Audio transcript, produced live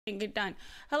and get done.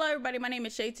 Hello everybody, my name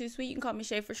is Shaytosweet. You can call me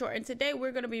Shay for short, and today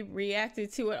we're going to be reacting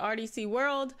to an RDC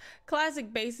World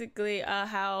classic, basically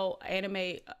how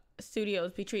anime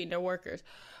studios be treating their workers.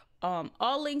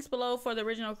 All links below for the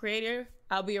original creator.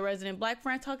 I'll be a resident black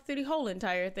friend, talk through the whole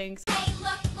entire thing. Hey,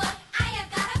 look, I have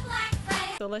got a black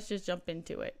friend. So let's just jump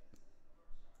into it.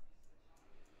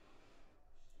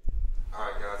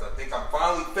 Alright guys, I think I'm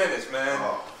finally finished, man.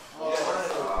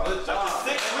 After 6 weeks,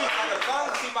 I can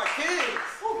finally see my kids.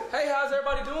 Hey, how's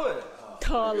everybody doing?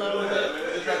 Hello.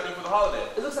 It's wrapped up for the holiday.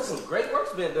 It looks like some great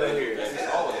work's been done here.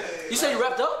 You say you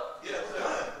wrapped up? Yeah.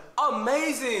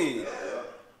 Amazing.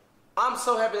 I'm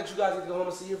so happy that you guys get to go home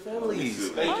and see your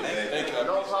families. Thank you.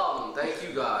 No problem. Thank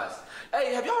you guys.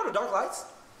 Hey, have y'all heard of Dark Lights?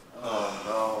 Oh,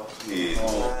 no. Please.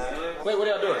 Wait, what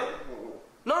are y'all doing?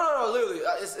 No, literally.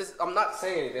 I'm not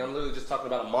saying anything. I'm literally just talking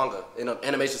about a manga in an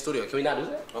animation studio. Can we not do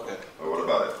that? Okay. Well, what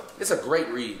about it? It's a great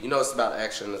read. You know, it's about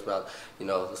action. It's about, you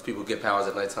know, those people get powers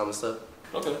at nighttime and stuff.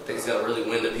 Okay. I think it's gonna really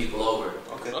win the people over.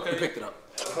 Okay. You picked it up.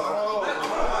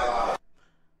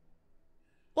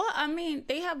 Well, I mean,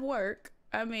 they have work.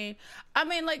 I mean,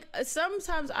 like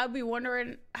sometimes I'd be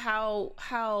wondering how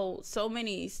so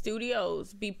many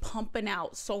studios be pumping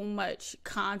out so much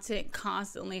content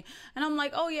constantly, and I'm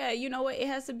like, oh yeah, you know what? It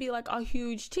has to be like a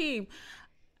huge team.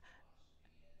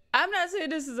 I'm not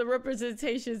saying this is a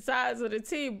representation size of the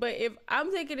team, but if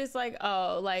I'm thinking it's like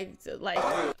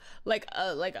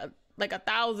like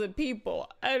 1,000 people,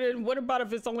 and then what about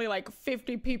if it's only like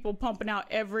 50 people pumping out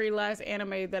every last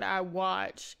anime that I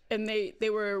watch, and they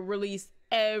were released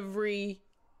every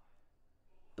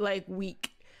like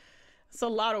week? It's a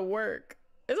lot of work.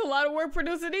 It's a lot of work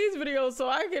producing these videos, so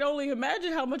I can only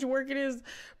imagine how much work it is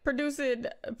producing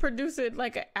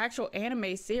like an actual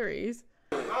anime series.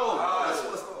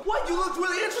 What? You looked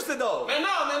really interested though. Man,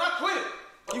 no, man, I quit.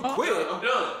 You quit? I'm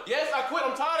done. Yes, I quit.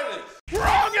 I'm tired of this.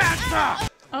 Wrong answer!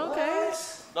 Okay.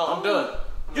 No, I'm done.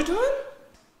 You done?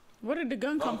 Where did the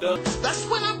gun come done. from? That's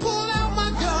when I pull out my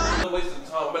gun. I'm wasting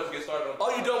time. I'm about to get started.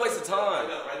 Oh, you done wasting time?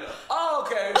 Right now. Oh,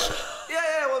 okay.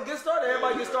 Yeah, well, get started.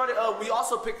 Everybody get started. We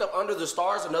also picked up Under the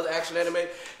Stars, another action anime,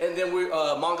 and then we,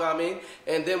 manga, Amine,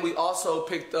 and then we also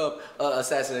picked up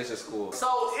Assassination School. So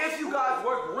if you guys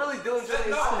work really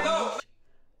diligently,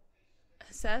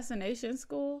 Assassination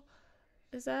School?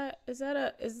 Is that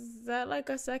like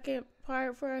a second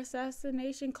part for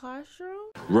Assassination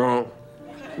Classroom? Wrong.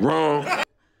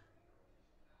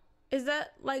 Is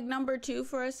that like number 2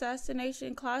 for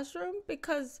Assassination Classroom?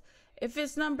 Because if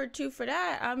it's number 2 for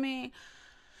that, I mean,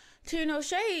 to no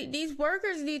shade, these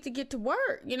workers need to get to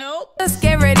work, you know? Let's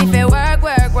get ready for work.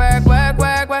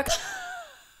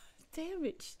 Damn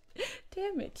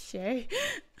it, Shay.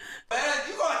 Man,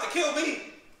 you gonna have to kill me.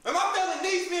 Man, my family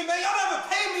needs me, man. Y'all never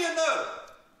pay me enough.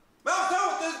 Man, I'm done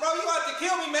with this, bro. You gonna have to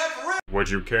kill me, man, for real. Would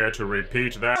you care to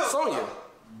repeat that? Sonia.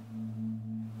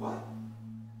 What?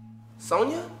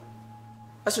 Sonia?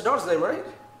 That's your daughter's name, right?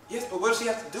 Yes, but what does she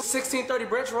have to do? 1630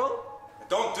 Branch Road?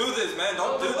 Don't do this, man.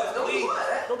 Don't do this, please.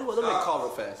 Don't do what? Let me call real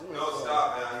fast. No,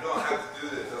 stop, man. You don't have to do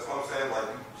this. That's what I'm saying.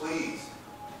 Like, please.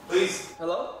 Please.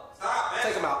 Hello? Stop, man.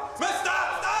 Take him out. Man,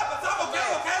 stop. Okay.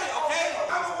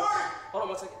 I'm gonna work. Hold on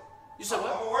one second. You said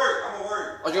what? I'm gonna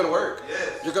work. Oh, you're gonna work?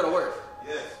 Yes. You're gonna work?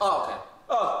 Yes. Oh, okay.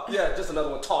 Oh, yeah, just another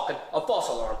one talking. A false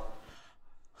alarm.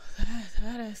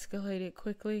 That escalated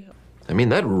quickly. I mean,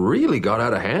 that really got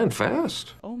out of hand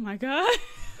fast. Oh my God.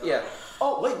 Yeah.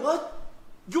 Oh, wait, what?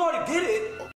 You already did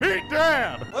it. Be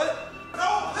damned! What?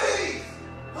 No, please.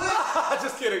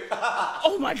 Just kidding.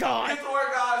 Oh my God. Get to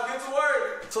work, guys. Get to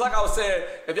work. So like I was saying,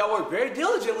 if y'all work very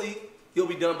diligently, you'll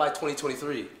be done by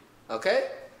 2023. Okay?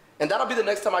 And that'll be the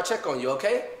next time I check on you,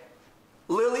 okay?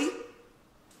 Lily?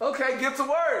 Okay, get to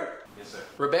work. Yes, sir.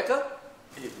 Rebecca?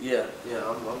 Yeah,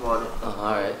 I'm on it. Oh,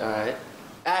 all right.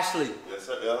 Ashley? Yes,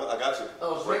 sir. Yeah, I got you.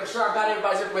 Oh, make sure I got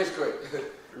everybody's information correct.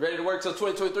 Ready to work till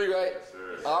 2023, right? Yes,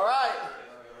 sir. All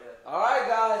right,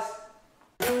 guys.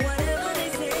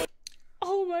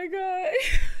 Oh my God.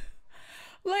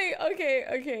 Like, okay.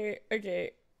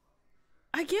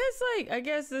 I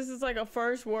guess this is like a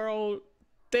first world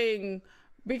thing,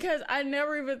 because I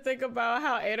never even think about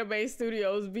how anime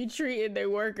studios be treating their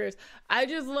workers. I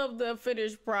just love the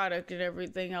finished product and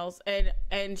everything else. And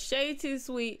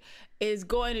Shaytosweet is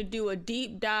going to do a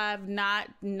deep dive. No,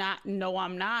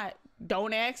 I'm not.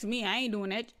 Don't ask me. I ain't doing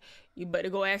that. You better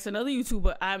go ask another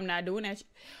YouTuber. I'm not doing that.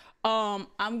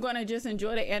 I'm gonna just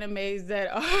enjoy the animes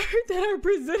that are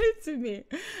presented to me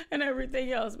and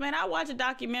everything else. Man, I watch a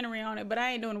documentary on it, but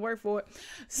I ain't doing work for it.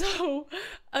 So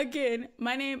again,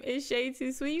 my name is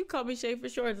Shaytosweet. You call me Shay for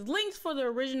short. Links for the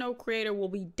original creator will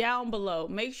be down below.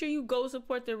 Make sure you go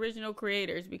support the original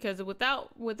creators, because without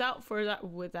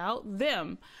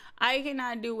them, I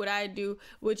cannot do what I do,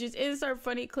 which is insert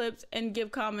funny clips and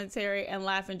give commentary and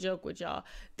laugh and joke with y'all.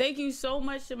 Thank you so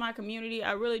much to my community.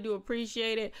 I really do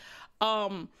appreciate it.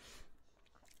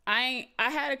 I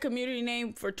had a community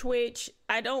name for Twitch.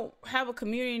 I don't have a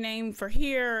community name for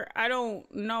here. I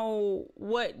don't know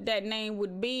what that name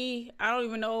would be. I don't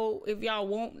even know if y'all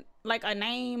want like a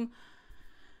name.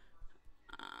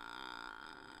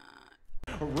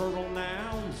 Rural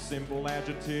noun, simple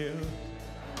adjective.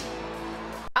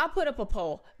 I'll put up a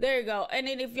poll. There you go. And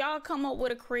then if y'all come up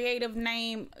with a creative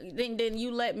name, then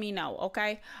you let me know,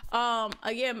 okay?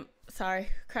 Again, sorry,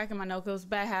 cracking my knuckles,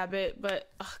 bad habit, but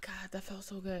oh god, that felt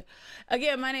so good.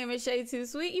 Again, my name is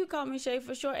Shaytosweet. You call me Shay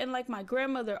for short, and like my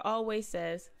grandmother always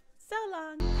says, so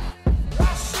long.